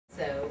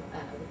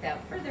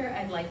without further,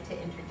 I'd like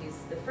to introduce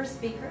the first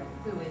speaker,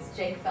 who is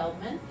Jake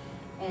Feldman,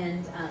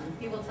 and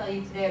he will tell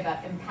you today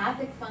about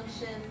empathic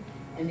function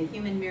and the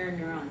human mirror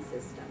neuron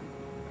system.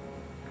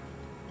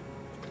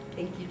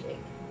 Thank you, Jake.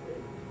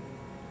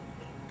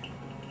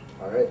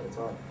 All right, it's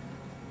on.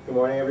 Good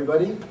morning,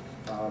 everybody.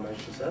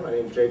 As she said, my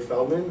name is Jake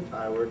Feldman.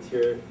 I worked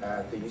here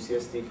at the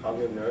UCSD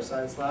Cognitive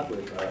Neuroscience Lab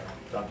with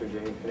Dr.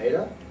 Jamie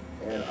Pineda,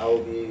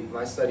 and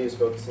my study is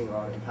focusing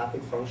on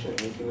empathic function in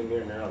the human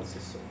mirror neuron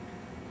system.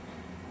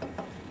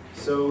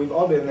 So we've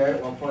all been there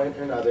at one point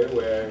or another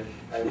where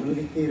at a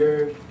movie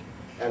theater,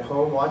 at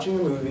home watching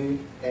a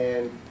movie,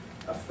 and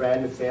a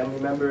friend, a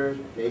family member,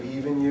 maybe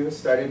even you,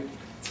 started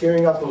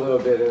tearing up a little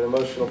bit in an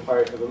emotional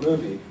part of a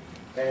movie.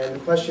 And the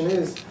question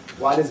is,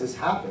 why does this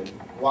happen?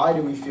 Why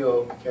do we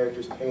feel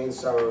characters' pain,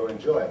 sorrow, and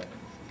joy?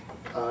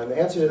 And the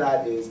answer to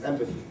that is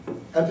empathy.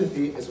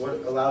 Empathy is what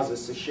allows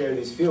us to share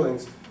these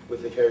feelings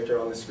with the character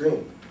on the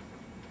screen.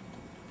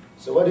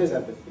 So what is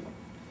empathy?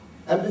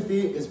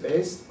 Empathy is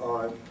based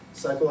on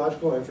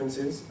psychological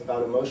inferences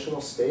about emotional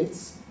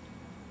states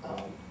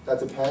that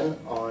depend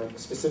on a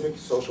specific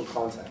social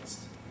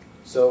context.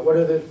 So what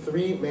are the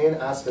three main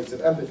aspects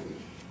of empathy?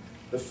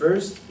 The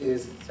first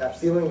is that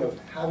feeling of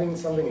having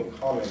something in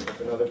common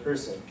with another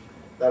person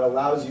that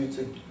allows you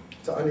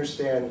to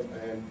understand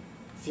and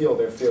feel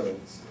their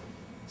feelings.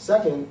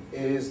 Second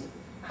is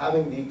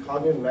having the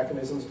cognitive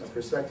mechanisms of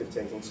perspective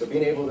taking, so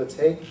being able to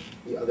take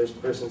the other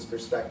person's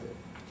perspective.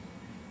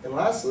 And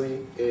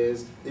lastly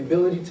is the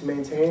ability to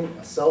maintain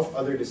a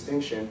self-other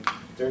distinction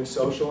during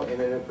social and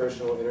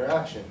interpersonal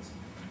interactions.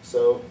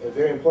 So a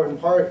very important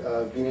part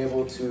of being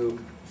able to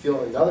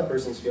feel another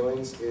person's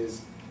feelings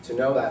is to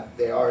know that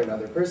they are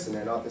another person,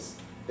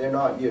 they're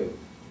not you.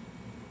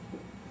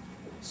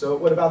 So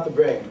what about the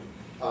brain?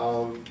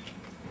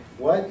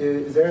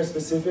 Is there a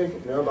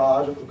specific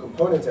neurobiological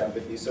component to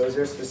empathy? So is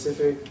there a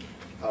specific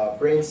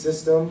brain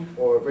system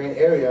or brain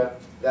area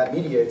that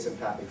mediates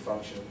empathic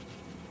function?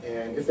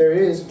 And if there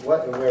is,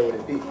 what and where would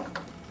it be?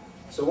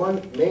 So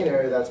one main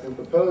area that's been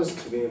proposed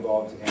to be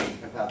involved in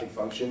empathic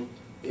function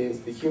is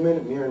the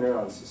human mirror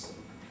neuron system.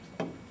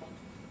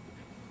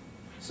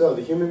 So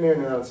the human mirror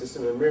neuron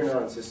system, or mirror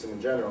neuron system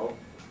in general,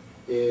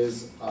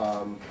 is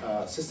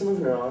a system of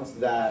neurons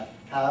that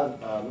have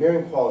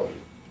mirroring quality.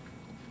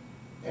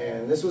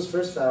 And this was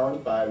first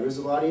found by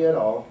Rizzolatti et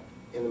al.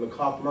 In the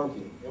macaque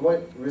monkey. And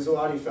what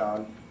Rizzolatti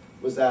found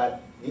was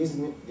that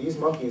these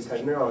monkeys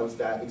had neurons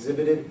that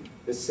exhibited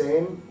the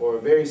same or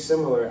very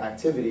similar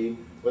activity,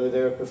 whether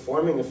they were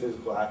performing a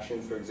physical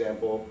action, for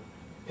example,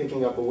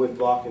 picking up a wood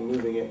block and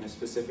moving it in a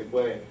specific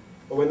way,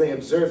 or when they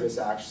observed this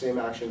same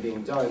action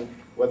being done,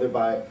 whether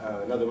by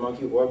another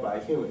monkey or by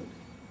a human.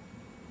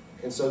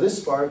 And so this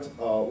sparked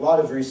a lot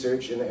of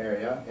research in the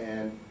area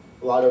and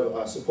a lot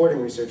of supporting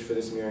research for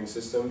this mirroring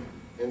system.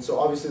 And so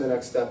obviously the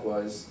next step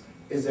was,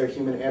 is there a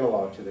human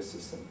analog to this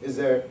system? Is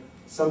there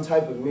some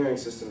type of mirroring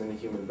system in the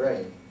human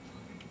brain?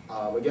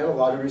 Again, a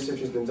lot of research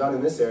has been done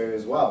in this area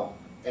as well.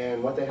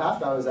 And what they have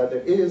found is that there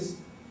is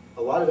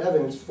a lot of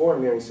evidence for a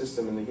mirroring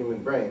system in the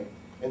human brain,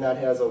 and that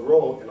has a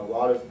role in a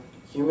lot of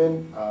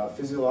human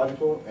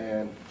physiological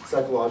and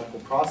psychological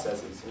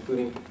processes,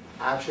 including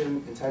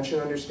action,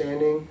 intention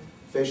understanding,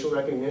 facial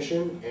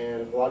recognition,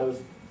 and a lot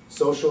of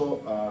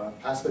social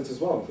aspects as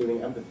well,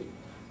 including empathy.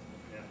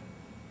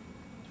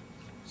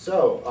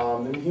 So,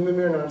 the human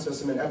mirror neuron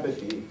system and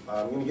empathy,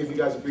 I'm going to give you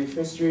guys a brief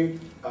history,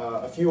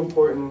 a few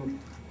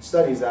important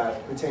studies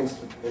that pertains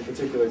in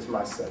particular to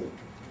my study.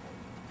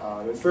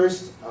 And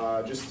first,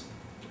 just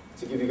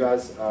to give you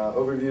guys an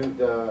overview,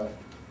 the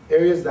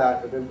areas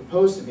that have been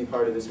proposed to be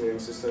part of this mirroring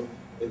system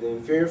are the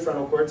inferior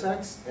frontal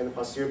cortex and the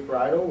posterior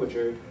parietal, which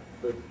are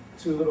the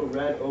two little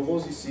red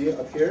ovals you see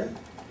up here.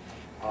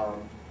 All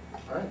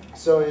right.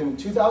 So in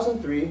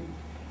 2003,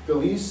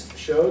 Galice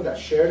showed that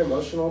shared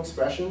emotional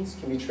expressions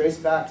can be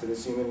traced back to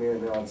this human mirror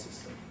neuron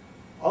system.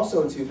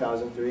 Also in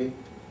 2003,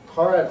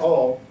 Carr et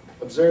al.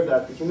 Observed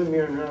that the human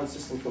mirror neuron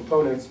system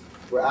components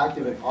were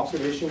active in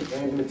observation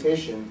and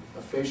imitation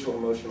of facial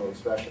emotional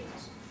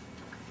expressions.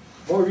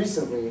 More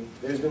recently,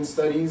 there's been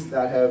studies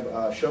that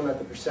have shown that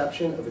the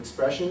perception of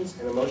expressions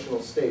and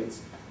emotional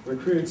states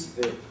recruits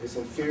this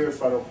inferior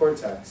frontal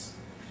cortex.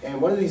 And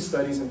one of these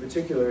studies in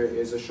particular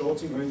is a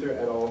Schulte-Ruther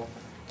et al.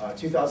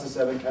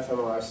 2007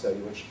 fMRI study,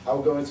 which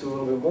I'll go into a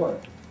little bit more.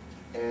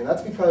 And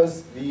that's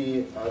because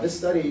this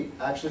study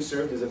actually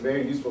served as a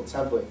very useful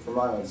template for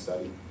my own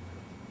study.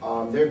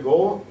 Their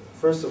goal,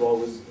 first of all,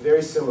 was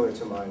very similar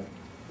to mine.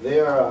 They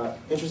are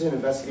interested in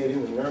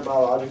investigating the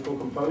neurobiological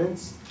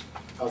components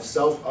of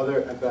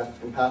self-other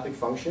empathic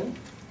function.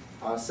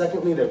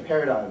 Secondly, their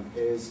paradigm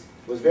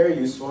was very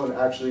useful and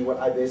actually what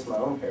I based my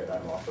own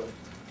paradigm off of.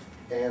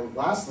 And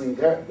lastly,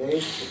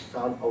 they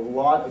found a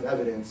lot of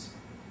evidence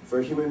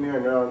for human mirror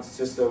neuron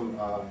system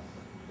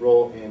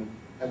role in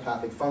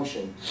empathic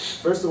function.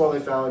 First of all,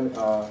 they found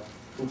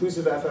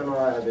conclusive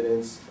fMRI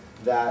evidence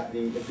that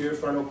the inferior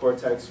frontal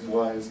cortex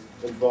was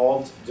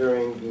involved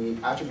during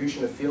the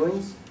attribution of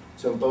feelings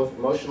to both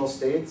emotional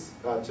states,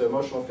 to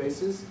emotional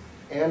faces,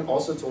 and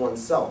also to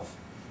oneself.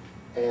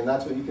 And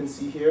that's what you can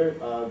see here.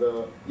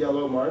 The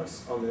yellow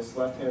marks on this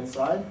left-hand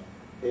side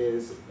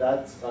is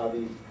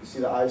you see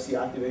the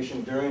IFC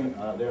activation during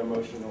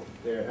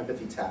their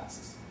empathy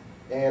tasks.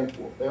 And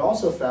they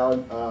also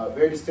found a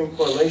very distinct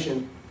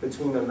correlation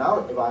between the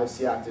amount of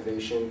IFC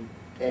activation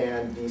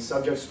and the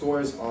subject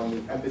scores on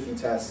the empathy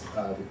test,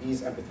 the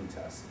B's empathy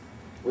test,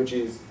 which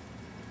is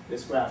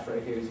this graph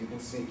right here, as you can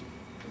see,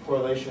 the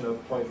correlation of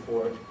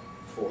 0.44.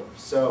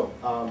 So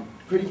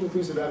pretty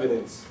conclusive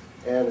evidence,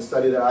 and a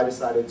study that I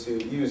decided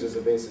to use as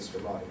a basis for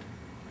mine.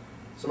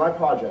 So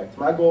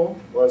my goal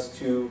was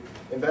to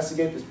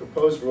investigate this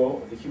proposed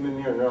role of the human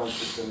mirror neuron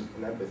system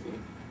in empathy.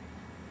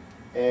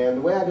 And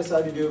the way I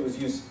decided to do it was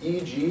use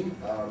EEG,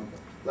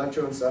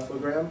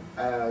 electroencephalogram,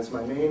 as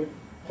my main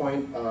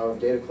point of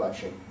data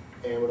collection.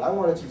 And what I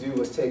wanted to do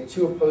was take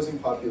two opposing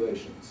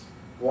populations,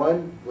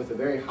 one with a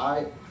very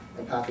high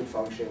empathic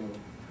functioning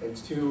and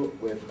two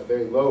with a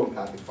very low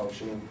empathic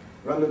functioning,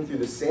 run them through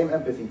the same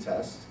empathy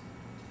test,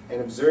 and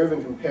observe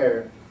and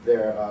compare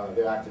their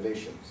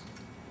activations.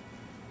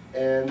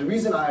 And the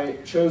reason I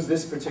chose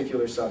this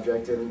particular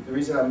subject, and the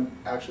reason I'm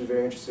actually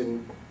very interested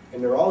in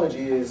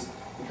neurology, is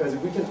because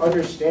if we can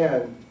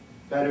understand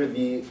better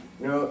the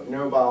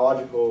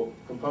neurobiological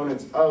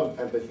components of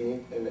empathy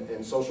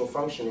and social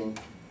functioning,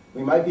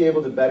 we might be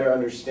able to better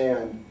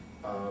understand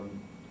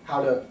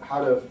how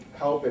to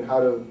help and how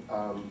to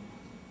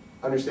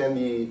understand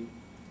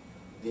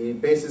the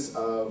basis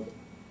of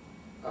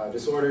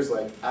disorders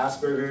like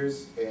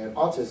Asperger's and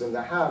autism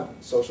that have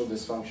social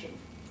dysfunction.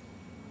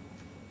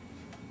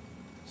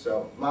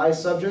 So my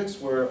subjects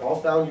were all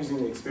found using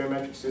the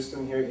experimental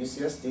system here at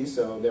UCSD,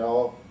 so they're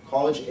all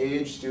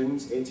college-age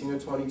students, 18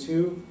 to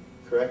 22,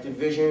 corrected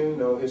vision,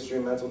 no history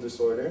of mental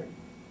disorder.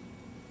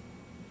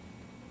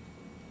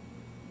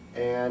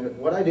 And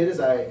what I did is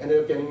I ended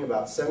up getting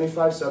about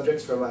 75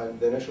 subjects from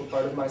the initial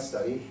part of my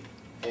study.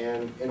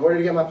 And in order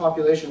to get my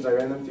populations, I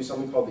ran them through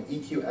something called the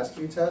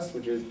EQ-SQ test,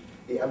 which is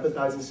the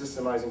empathizing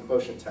systemizing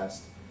quotient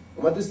test.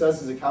 And what this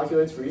does is it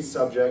calculates for each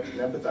subject an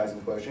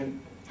empathizing quotient,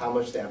 how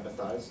much they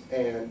empathize,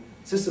 and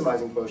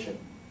systemizing quotient,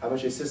 how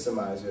much they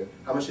systemize, or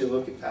how much they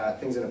look at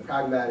things in a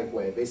pragmatic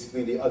way,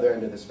 basically the other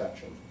end of the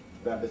spectrum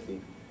of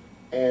empathy.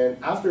 And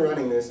after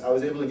running this, I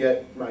was able to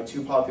get my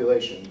two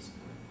populations.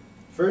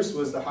 First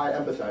was the high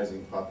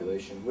empathizing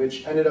population,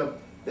 which ended up,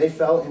 they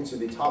fell into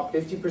the top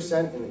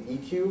 50% in the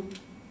EQ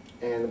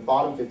and the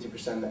bottom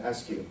 50% in the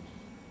SQ.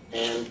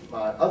 And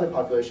my other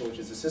population, which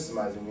is the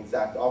systemizing, the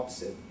exact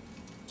opposite.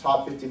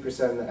 Top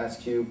 50% in the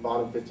SQ,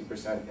 bottom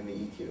 50% in the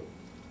EQ.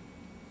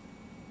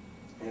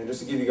 And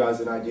just to give you guys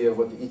an idea of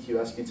what the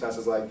EQ-SQ test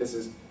is like, this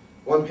is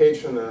one page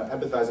from the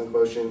empathizing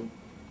quotient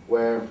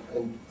where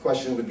a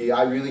question would be,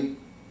 I really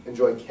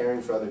enjoy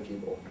caring for other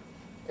people.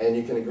 And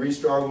you can agree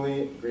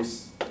strongly, agree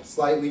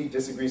slightly,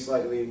 disagree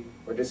slightly,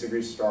 or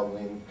disagree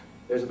strongly. And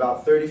there's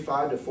about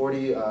 35 to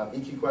 40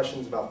 EQ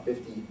questions, about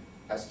 50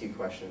 SQ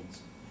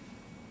questions.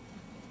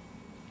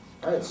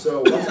 All right,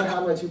 so once I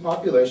had my two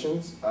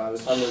populations, it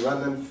was time to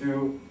run them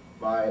through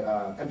my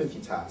empathy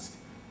task.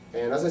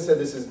 And as I said,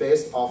 this is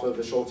based off of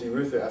the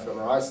Schulte-Ruther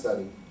fMRI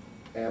study.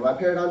 And my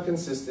paradigm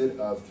consisted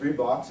of 3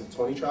 blocks of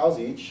 20 trials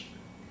each.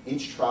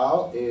 Each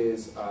trial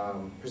is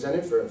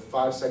presented for a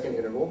 5-second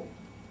interval.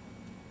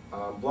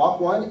 Block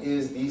 1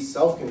 is the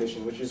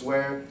self-condition, which is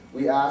where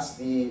we ask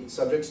the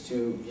subjects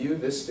to view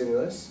this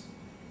stimulus,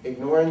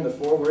 ignoring the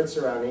 4 words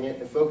surrounding it,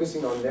 and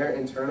focusing on their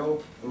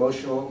internal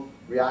emotional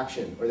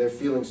reaction, or their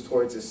feelings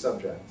towards this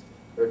subject,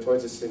 or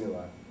towards this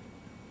stimuli.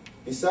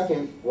 The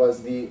second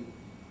was the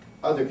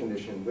other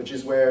condition, which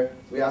is where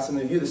we ask them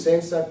to view the same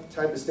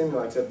type of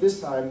stimuli, except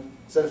this time,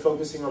 instead of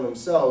focusing on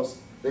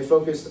themselves, they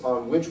focused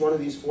on which one of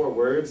these 4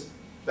 words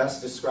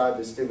best describe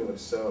the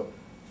stimulus. So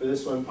for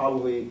this one,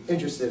 probably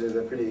interested is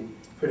a pretty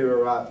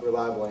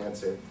reliable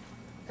answer.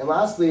 And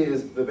lastly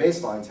is the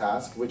baseline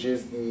task, which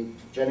is the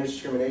gender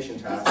discrimination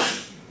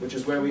task, which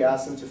is where we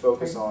ask them to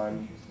focus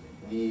on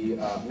the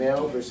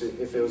male versus,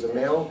 if it was a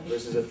male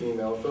versus a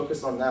female,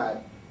 focus on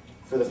that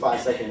for the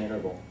 5-second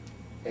interval.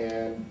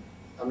 And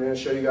I'm going to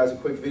show you guys a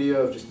quick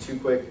video of just 2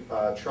 quick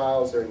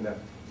trials during the,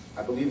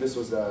 I believe this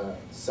was the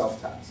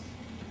self-task.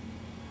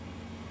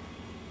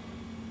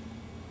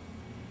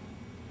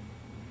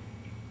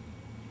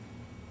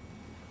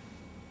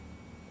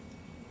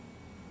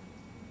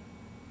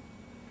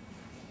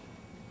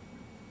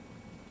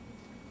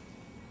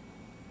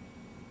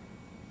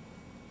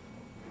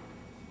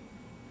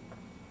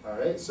 All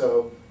right,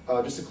 so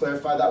just to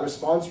clarify, that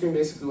response screen,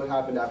 basically what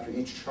happened after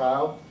each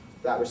trial,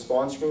 that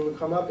response screen would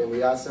come up, and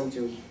we asked them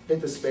to hit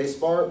the space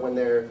bar when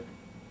they're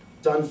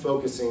done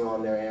focusing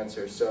on their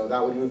answer. So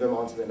that would move them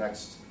on to the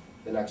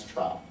next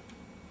trial.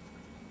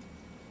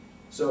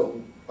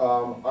 So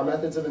our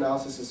methods of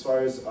analysis as far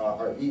as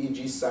our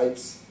EEG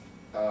sites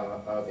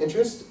of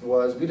interest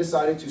was we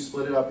decided to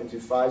split it up into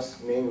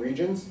 5 main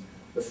regions: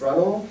 the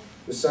frontal,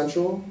 the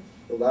central,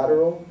 the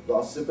lateral, the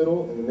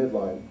occipital, and the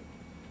midline.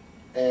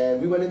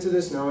 And we went into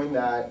this knowing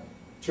that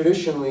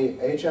traditionally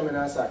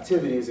HMNS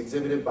activity is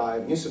exhibited by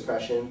mu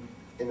suppression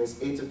in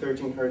this 8 to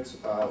 13 hertz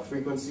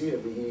frequency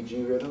of the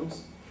EEG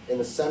rhythms. in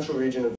the central region of